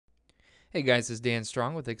Hey guys, this is Dan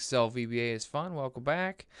Strong with Excel VBA is Fun. Welcome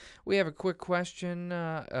back. We have a quick question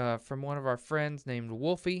from one of our friends named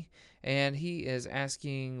Wolfy, and he is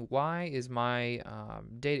asking why is my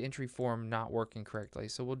data entry form not working correctly.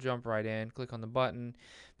 So we'll jump right in, click on the button.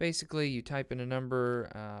 Basically, you type in a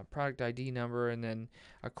number, product ID number, and then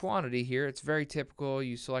a quantity here. It's very typical.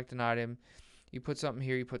 You select an item, you put something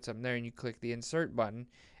here, you put something there, and you click the insert button.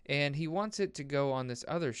 And he wants it to go on this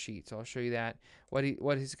other sheet, so I'll show you that.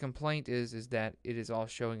 What his complaint is that it is all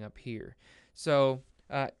showing up here. So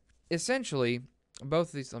essentially, both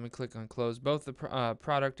of these. Let me click on close. Both the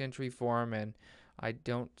product entry form and I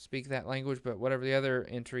don't speak that language, but whatever the other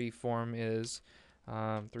entry form is,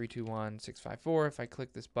 321654. If I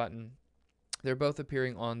click this button, they're both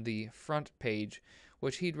appearing on the front page,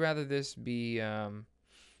 which he'd rather this be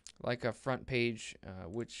like a front page,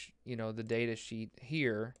 which, the data sheet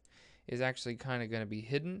here is actually kind of going to be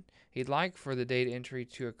hidden. He'd like for the data entry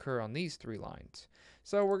to occur on these three lines.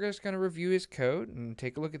 So we're just going to review his code and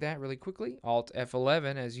take a look at that really quickly. Alt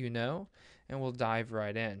F11, as you know, and we'll dive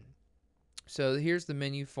right in. So here's the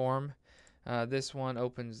menu form. This one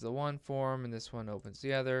opens the one form and this one opens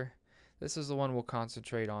the other. This is the one we'll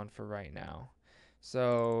concentrate on for right now.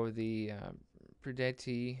 So the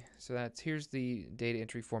here's the data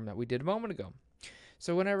entry form that we did a moment ago.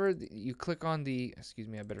 So whenever you click on the, excuse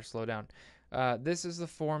me, I better slow down. This is the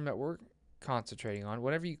form that we're concentrating on.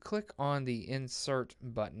 Whenever you click on the insert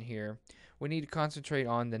button here, we need to concentrate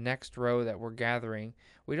on the next row that we're gathering.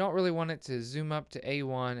 We don't really want it to zoom up to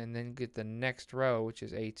A1 and then get the next row, which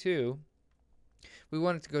is A2. We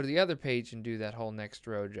want it to go to the other page and do that whole next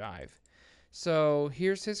row jive. So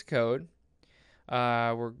here's his code.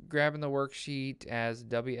 We're grabbing the worksheet as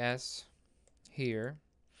WS here.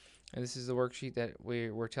 And this is the worksheet that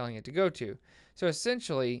we're telling it to go to. So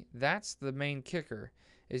essentially, that's the main kicker,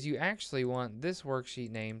 is you actually want this worksheet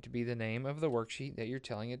name to be the name of the worksheet that you're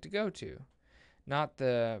telling it to go to. Not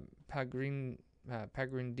the Pagrindinis,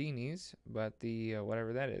 but the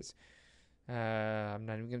whatever that is. I'm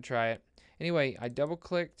not even going to try it. Anyway, I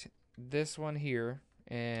double-clicked this one here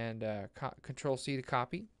and Control-C to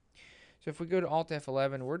copy. So if we go to Alt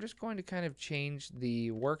F11, we're just going to kind of change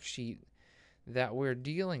the worksheet that we're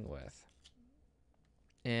dealing with.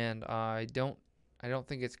 And I don't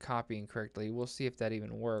think it's copying correctly. We'll see if that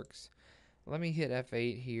even works. Let me hit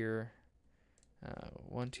F8 here.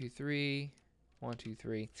 1, 2, 3, 1, 2,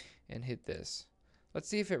 3, and hit this. Let's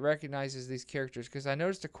see if it recognizes these characters, because I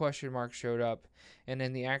noticed a question mark showed up, and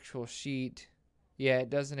in the actual sheet, yeah,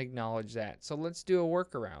 it doesn't acknowledge that. So let's do a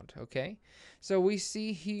workaround, okay? So we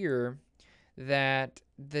see here that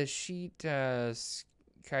the sheet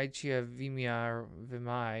Kaichia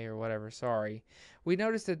Vimai or whatever, sorry. We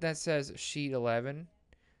noticed that says sheet 11.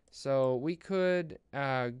 So we could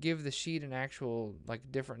give the sheet an actual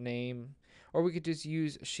different name, or we could just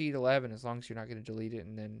use sheet 11 as long as you're not going to delete it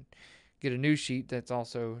and then get a new sheet that's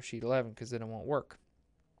also sheet 11, because then it won't work.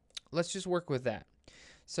 Let's just work with that.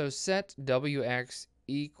 So set WX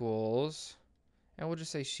equals, and we'll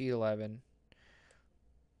just say sheet 11.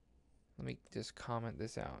 Let me just comment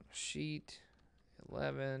this out. Sheet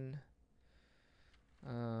 11.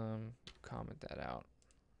 Comment that out.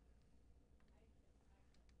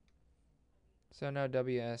 So now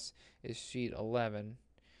WS is sheet 11,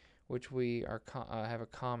 which we have a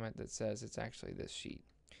comment that says it's actually this sheet.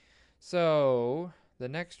 So the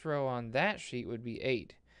next row on that sheet would be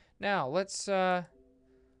 8. Now let's go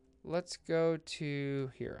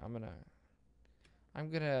to here. I'm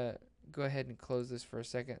gonna go ahead and close this for a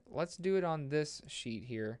second. Let's do it on this sheet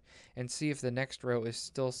here and see if the next row is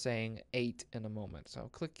still saying 8 in a moment. So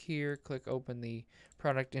click here, click open the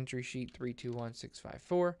product entry sheet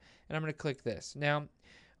 321654, and I'm going to click this. Now,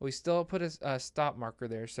 we still put a stop marker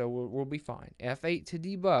there, so we'll be fine. F8 to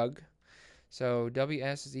debug. So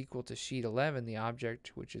WS is equal to sheet 11, the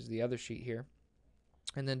object, which is the other sheet here.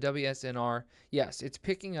 And then WSNR, yes, it's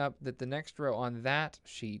picking up that the next row on that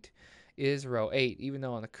sheet is row 8, even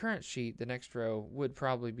though on the current sheet, the next row would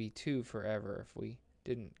probably be 2 forever if we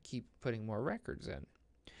didn't keep putting more records in.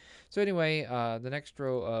 So anyway, the next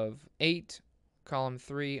row of 8, column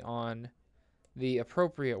 3 on the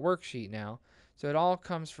appropriate worksheet now. So it all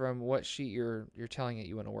comes from what sheet you're telling it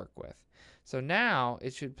you want to work with. So now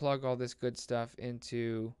it should plug all this good stuff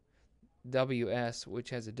into WS, which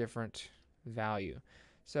has a different value.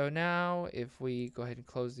 So now if we go ahead and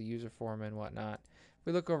close the user form and whatnot, if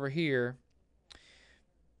we look over here,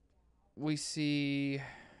 we see,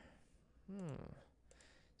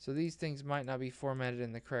 so these things might not be formatted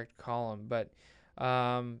in the correct column, but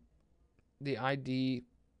the ID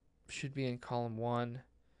should be in column 1.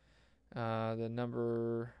 The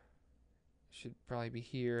number should probably be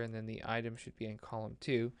here, and then the item should be in column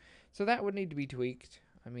 2. So that would need to be tweaked.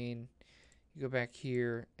 I mean, you go back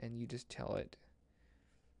here and you just tell it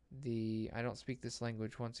I don't speak this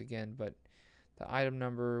language once again, but the item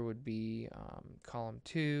number would be column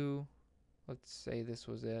 2. Let's say this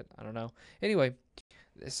was it. I don't know. Anyway,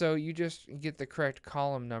 so you just get the correct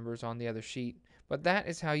column numbers on the other sheet, but that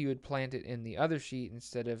is how you would plant it in the other sheet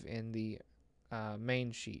instead of in the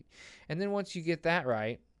main sheet. And then once you get that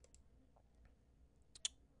right,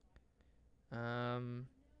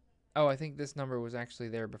 oh, I think this number was actually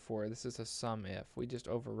there before. This is a sum if. We just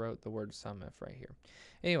overwrote the word sum if right here.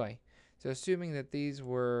 Anyway, so assuming that these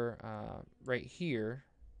were right here,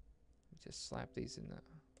 just slap these in the...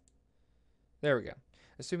 There we go.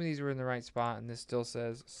 Assuming these were in the right spot, and this still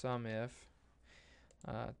says sum if,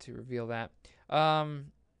 to reveal that,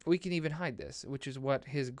 we can even hide this, which is what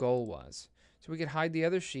his goal was. So we could hide the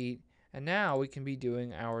other sheet, and now we can be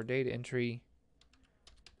doing our data entry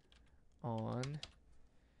on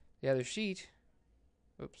the other sheet.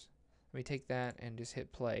 Oops. Let me take that and just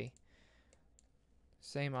hit play.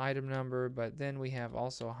 Same item number, but then we have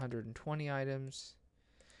also 120 items.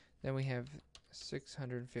 Then we have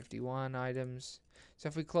 651 items. So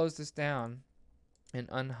if we close this down and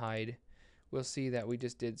unhide, we'll see that we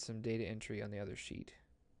just did some data entry on the other sheet.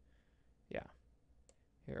 Yeah,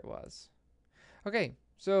 here it was. Okay,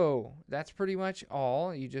 so that's pretty much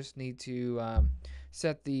all. You just need to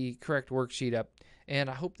set the correct worksheet up. And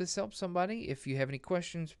I hope this helps somebody. If you have any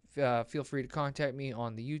questions, feel free to contact me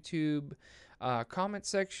on the YouTube comment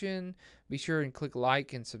section. Be sure and click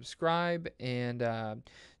like and subscribe, and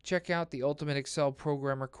check out the Ultimate Excel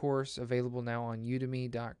Programmer course available now on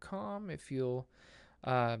udemy.com. If you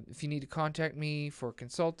need to contact me for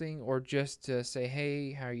consulting or just to say,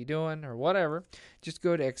 hey, how are you doing, or whatever, just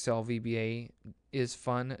go to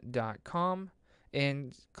excelvbaisfun.com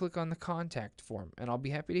and click on the contact form, and I'll be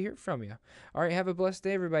happy to hear from you. All right, have a blessed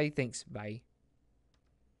day, everybody. Thanks. Bye.